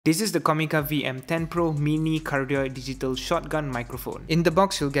This is the Comica VM10 Pro mini cardioid digital shotgun microphone. In the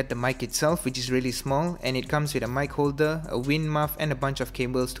box you'll get the mic itself, which is really small, and it comes with a mic holder, a wind muff, and a bunch of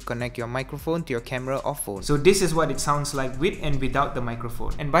cables to connect your microphone to your camera or phone. So this is what it sounds like with and without the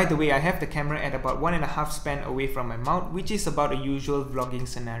microphone. And by the way, I have the camera at about 1.5 span away from my mouth, which is about a usual vlogging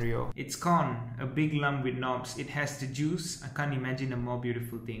scenario. It's corn, a big lump with knobs. It has the juice. I can't imagine a more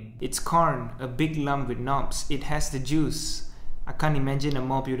beautiful thing. It's corn, a big lump with knobs. It has the juice. I can't imagine a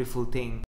more beautiful thing.